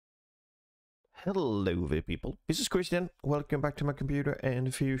Hello there people, this is Christian, welcome back to my computer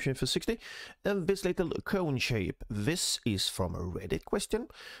and Fusion for 60, and this little cone shape, this is from a Reddit question.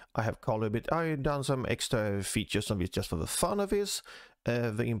 I have colored it, I've done some extra features on this just for the fun of this.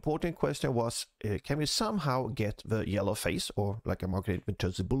 The important question was, can we somehow get the yellow face, or like I marked it in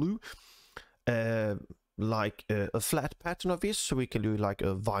terms of blue, like a flat pattern of this, so we can do like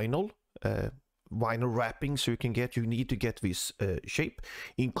a vinyl wrapping, so you need to get this shape,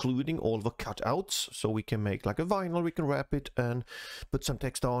 including all the cutouts, so we can make like a vinyl, we can wrap it and put some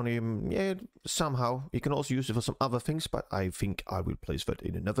text on him. Yeah, somehow you can also use it for some other things, but I think I will place that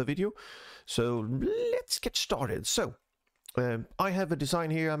in another video. So let's get started. So I have a design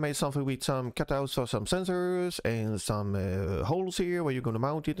here. I made something with some cutouts for some sensors and some holes here where you're going to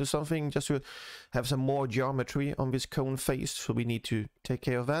mount it or something, just to have some more geometry on this cone face, so we need to take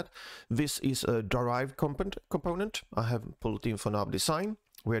care of that. This is a derived component. I have pulled it in for now design,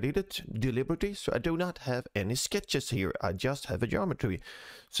 where I did it deliberately, so I do not have any sketches here, I just have a geometry.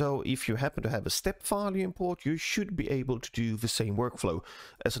 So if you happen to have a step file you import, you should be able to do the same workflow,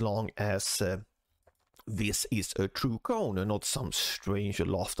 as long as this is a true cone and not some strange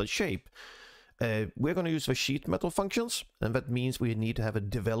lofted shape. We're going to use the sheet metal functions, and that means we need to have a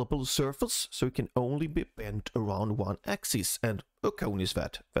developable surface, so it can only be bent around one axis, and a cone is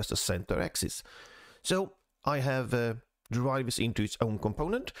that's the center axis. So I have derived this into its own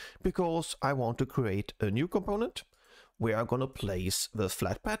component, because I want to create a new component where I'm going to place the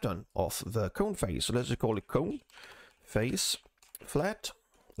flat pattern of the cone face. So let's just call it cone face flat.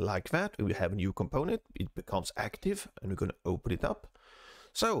 Like that, we have a new component, it becomes active, and we're going to open it up.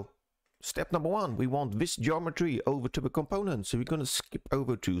 So step number one, we want this geometry over to the component, so we're going to skip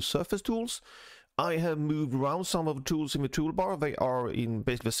over to surface tools. I have moved around some of the tools in the toolbar. They are in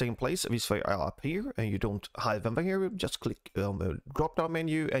basically the same place. These they are up here, and you don't hide them here. Just click on the drop down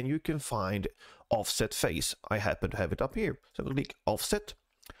menu and you can find offset face. I happen to have it up here, so click offset,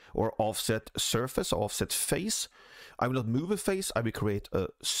 or offset surface, offset face. I will not move a face, I will create a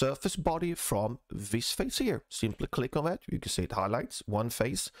surface body from this face here. Simply click on that, you can see it highlights one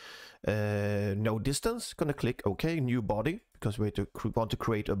face, no distance. Gonna click OK, new body, because we want to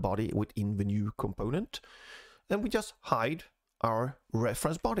create a body within the new component. Then we just hide our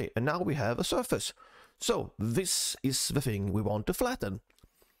reference body, and now we have a surface. So this is the thing we want to flatten.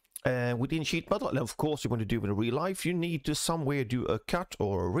 Within sheet metal, and of course you want to do it in real life, you need to somewhere do a cut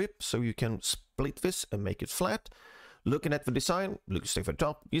or a rip, so you can split this and make it flat. Looking at the design, look straight at the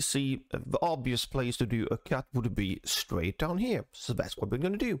top, you see the obvious place to do a cut would be straight down here. So that's what we're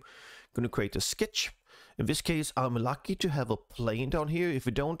going to do. Going to create a sketch. In this case, I'm lucky to have a plane down here. If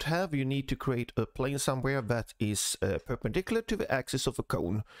you don't have, you need to create a plane somewhere that is perpendicular to the axis of a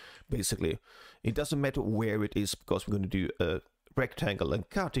cone, basically. It doesn't matter where it is, because we're going to do a rectangle and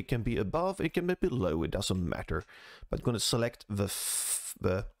cut. It can be above, it can be below, it doesn't matter. But I'm going to select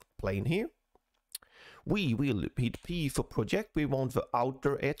the plane here. We will hit P for project. We want the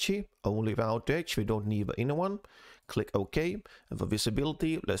outer edge here, only the outer edge, we don't need the inner one. Click OK, and for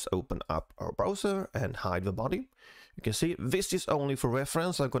visibility, let's open up our browser and hide the body. You can see this is only for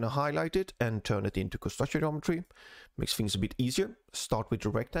reference. I'm going to highlight it and turn it into construction geometry. Makes things a bit easier. Start with the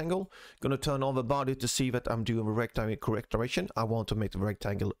rectangle. Going to turn on the body to see that I'm doing the rectangle in correct direction. I want to make the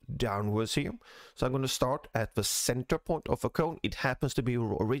rectangle downwards here. So I'm going to start at the center point of a cone. It happens to be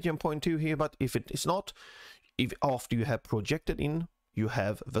origin point 2 here, but if it is not, if after you have projected in, you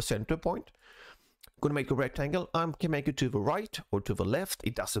have the center point. Going to make a rectangle. I can make it to the right or to the left,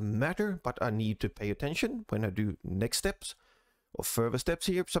 it doesn't matter, but I need to pay attention when I do next steps or further steps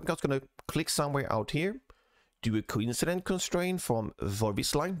here. So I'm just going to click somewhere out here, do a coincident constraint for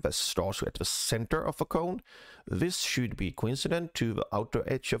this line that starts at the center of a cone. This should be coincident to the outer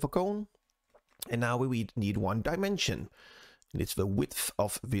edge of a cone, and now we need one dimension. And it's the width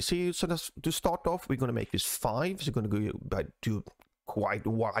of this here. So that's, to start off, we're going to make this 5. So we're going to go by to quite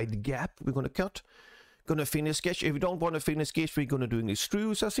wide gap we're going to cut. Going to finish sketch. If you don't want to finish sketch, we're going to do an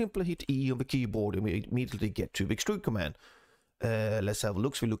extrude. So I simply hit E on the keyboard and we immediately get to the extrude command. Let's have a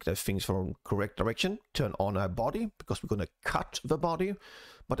look. So we look at things from correct direction. Turn on our body, because we're going to cut the body.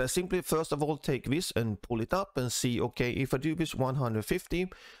 But I simply first of all take this and pull it up and see, okay, if I do this 150,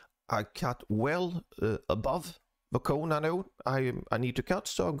 I cut well above the cone I know I need to cut.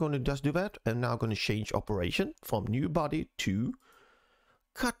 So I'm going to just do that, and now I'm going to change operation from new body to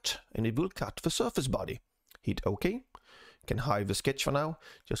cut, and it will cut the surface body. Hit OK. Can hide the sketch for now.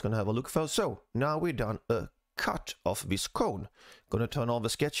 Just gonna have a look first. So now we're done a cut of this cone. Gonna turn on the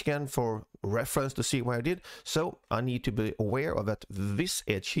sketch again for reference to see where I did. So I need to be aware of that this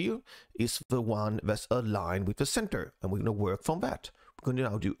edge here is the one that's aligned with the center, and we're gonna work from that. I'm going to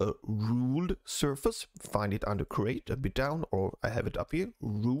now do a ruled surface. Find it under create, a bit down, or I have it up here,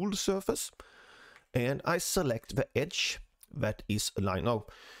 ruled surface. And I select the edge that is aligned. Now,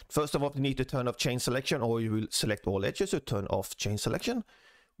 first of all, you need to turn off chain selection, or you will select all edges, so turn off chain selection.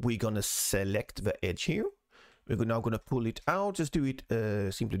 We're going to select the edge here. We're now going to pull it out, just do it,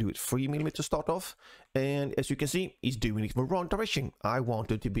 simply do it 3 mm to start off. And as you can see, it's doing it in the wrong direction. I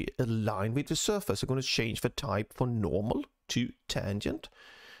want it to be aligned with the surface. I'm going to change the type from normal to tangent.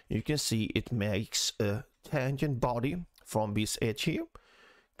 You can see it makes a tangent body from this edge here.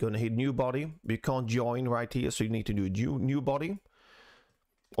 Going to hit new body. We can't join right here, so you need to do a new body.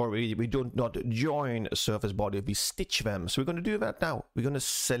 Or we do not join a surface body, we stitch them. So we're going to do that now. We're going to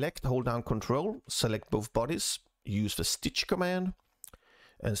select, hold down Control, select both bodies, use the stitch command,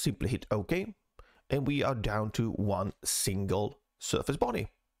 and simply hit OK. And we are down to one single surface body.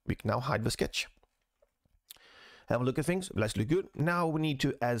 We can now hide the sketch. Have a look at things. Let's look good. Now we need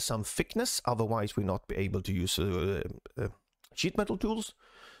to add some thickness, otherwise we'll not be able to use sheet metal tools.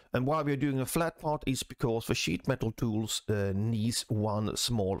 And why we're doing a flat part is because the sheet metal tools needs one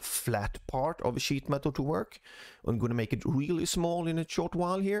small flat part of a sheet metal to work. I'm going to make it really small in a short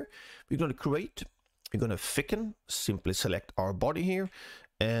while here. We're going to create, we're going to thicken, simply select our body here.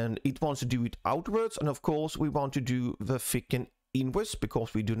 And it wants to do it outwards. And of course, we want to do the thicken inwards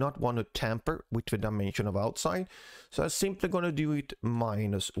because we do not want to tamper with the dimension of outside. So I'm simply going to do it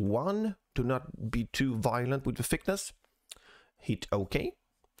 -1 to not be too violent with the thickness. Hit OK.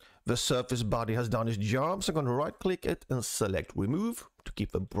 The surface body has done its job, so I'm going to right click it and select remove to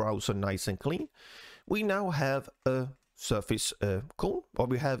keep the browser nice and clean. We now have a surface cone, or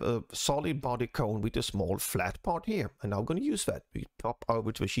we have a solid body cone with a small flat part here. And now I'm going to use that. We pop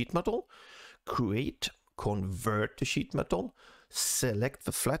over to the sheet metal, create, convert to sheet metal, select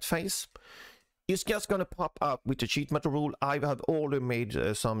the flat face. It's just going to pop up with the sheet metal rule. I have already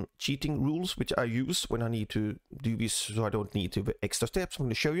made some cheating rules which I use when I need to do this, so I don't need to extra steps. I'm going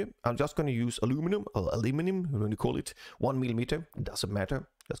to show you. I'm just going to use aluminum, or aluminum, we're going to call it 1 mm. It doesn't matter.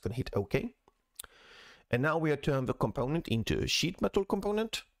 Just going to hit OK. And now we have turned the component into a sheet metal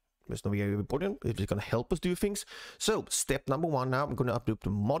component. That's not very important. It's going to help us do things. So step number 1 now, I'm going to upload to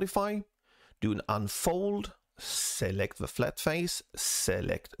modify, do an unfold, select the flat face,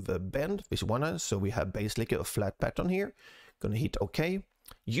 select the bend, this one, so we have basically a flat pattern here. Gonna hit OK.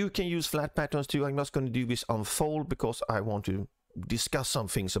 You can use flat patterns too. I'm just going to do this unfold because I want to discuss some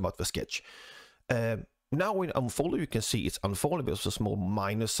things about the sketch. Now when unfold, you can see it's unfolded. There's a small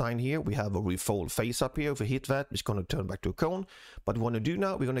minus sign here. We have a refold face up here. If we hit that, it's going to turn back to a cone. But what we want to do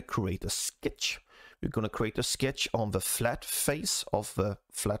now, we're going to create a sketch. We're going to create a sketch on the flat face of the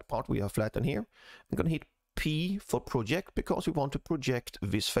flat part we have flattened here. I'm going to hit P for project because we want to project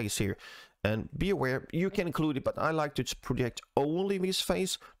this face here. And be aware, you can include it, but I like to project only this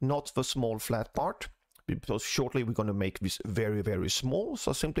face, not the small flat part, because shortly we're going to make this very, very small.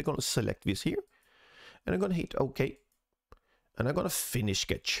 So I'm simply going to select this here, and I'm going to hit OK, and I'm going to finish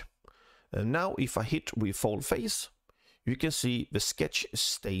sketch. And now if I hit refold face, you can see the sketch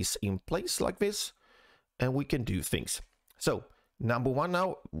stays in place like this, and we can do things. So number 1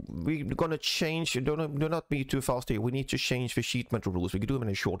 now, we're going to change, do not be too fast here, we need to change the sheet metal rules. We can do them in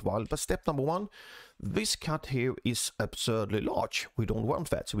a short while, but step number 1, this cut here is absurdly large. We don't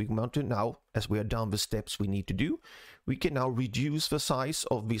want that, so we want to now, as we are done the steps we need to do, we can now reduce the size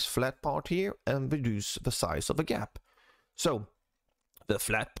of this flat part here and reduce the size of the gap. So the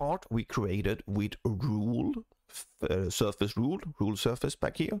flat part we created with rule, surface rule surface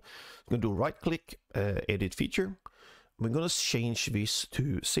back here. I'm going to do right click, edit feature. We're going to change this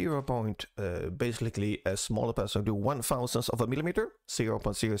to 0. Basically a smaller person, do 1/1000th of a millimeter,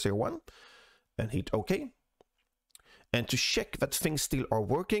 0.001, and hit OK. And to check that things still are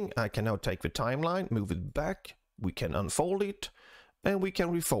working, I can now take the timeline, move it back, we can unfold it, and we can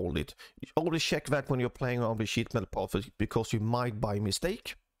refold it. You always check that when you're playing around with sheet metal parts, because you might by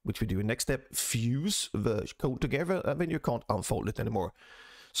mistake, which we do in next step, fuse the code together, and then you can't unfold it anymore.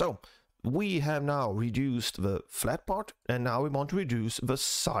 So we have now reduced the flat part, and now we want to reduce the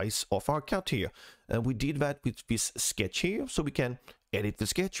size of our cut here. And we did that with this sketch here, so we can edit the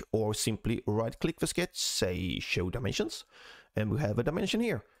sketch or simply right click the sketch, say show dimensions, and we have a dimension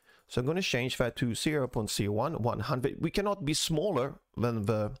here. So I'm going to change that to 0.01, 100. We cannot be smaller than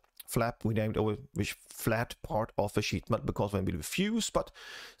the flap we named, or which flat part of the sheet metal, because when we fuse, but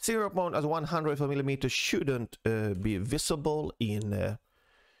 0.100 millimeter shouldn't be visible in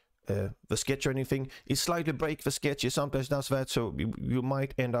the sketch or anything. It slightly break the sketch, it sometimes does that, so you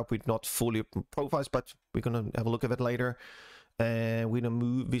might end up with not fully profiles, but we're gonna have a look at it later. And we're gonna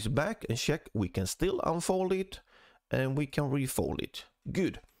move this back and check we can still unfold it, and we can refold it.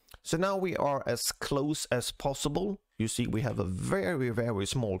 Good. So now we are as close as possible. You see we have a very, very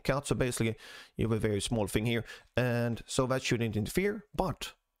small cut. So basically you have a very small thing here. And so that shouldn't interfere.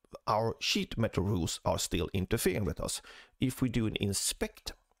 But our sheet metal rules are still interfering with us. If we do an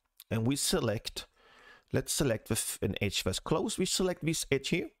inspect and we select, let's select an edge that's close. We select this edge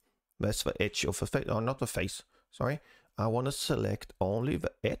here. That's the edge of the face, or not the face, sorry. I want to select only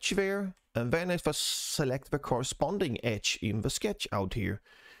the edge there. And then if I select the corresponding edge in the sketch out here,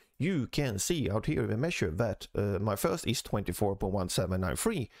 you can see out here the measure that my first is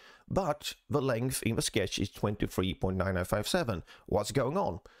 24.1793, but the length in the sketch is 23.9957. What's going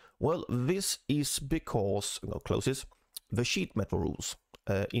on? Well, this is because, close this, the sheet metal rules.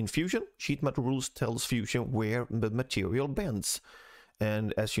 In Fusion, sheet metal rules tells Fusion where the material bends.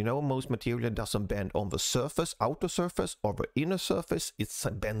 And as you know, most material doesn't bend on the surface, outer surface, or the inner surface. It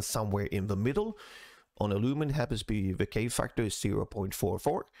bends somewhere in the middle. On aluminum, it happens to be the K factor is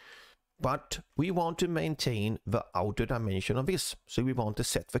 0.44. But we want to maintain the outer dimension of this. So we want to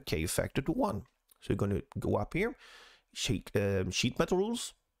set the K factor to 1. So we're going to go up here, sheet metal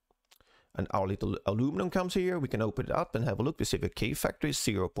rules. And our little aluminum comes here. We can open it up and have a look to see the K factor is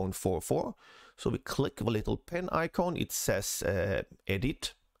 0.44. So we click the little pen icon. It says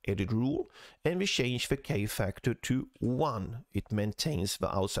edit rule. And we change the K factor to 1. It maintains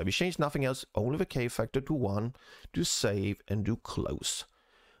the outside. We change nothing else, only the K factor to 1 to save and do close.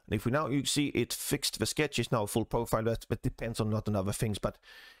 And if we now, you see it fixed the sketch is now full profile. That depends on lot and other things. But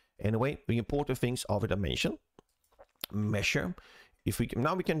anyway, the important things are the dimension, measure. If we can,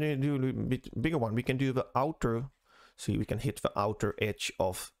 now we can do a bit bigger one. We can do the outer, see we can hit the outer edge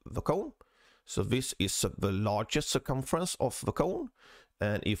of the cone. So this is the largest circumference of the cone.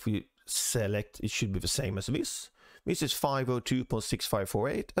 And if we select, it should be the same as this. This is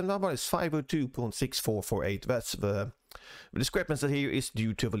 502.6548 and that one is 502.6448. That's the discrepancy here is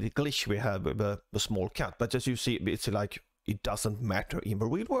due to the glitch we have with the small cut. But as you see, it's like it doesn't matter in the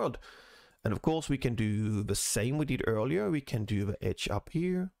real world. And of course we can do the same we did earlier. We can do the edge up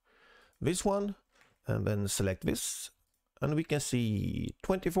here, this one, and then select this. And we can see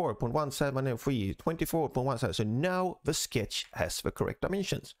 24.17 24.17. So now the sketch has the correct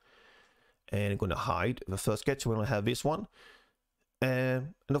dimensions. And I'm going to hide the first sketch. We're going to have this one.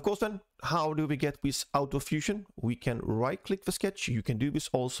 And of course then, how do we get this out of Fusion? We can right click the sketch. You can do this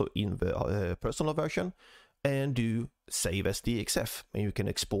also in the personal version. And do save as DXF, and you can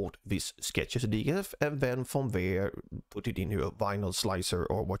export this sketch as a DXF, and then from there put it in your vinyl slicer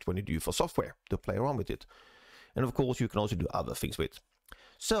or what you want to do for software to play around with it. And of course you can also do other things with it.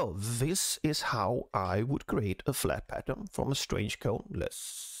 So this is how I would create a flat pattern from a strange cone.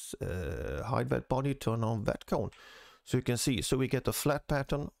 Let's hide that body, turn on that cone, so you can see. So we get a flat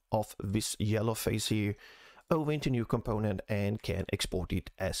pattern of this yellow face here over into new component and can export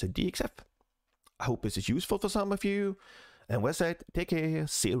it as a DXF. I hope this is useful for some of you. And with that, take care,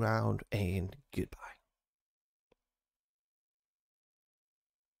 see you around, and goodbye.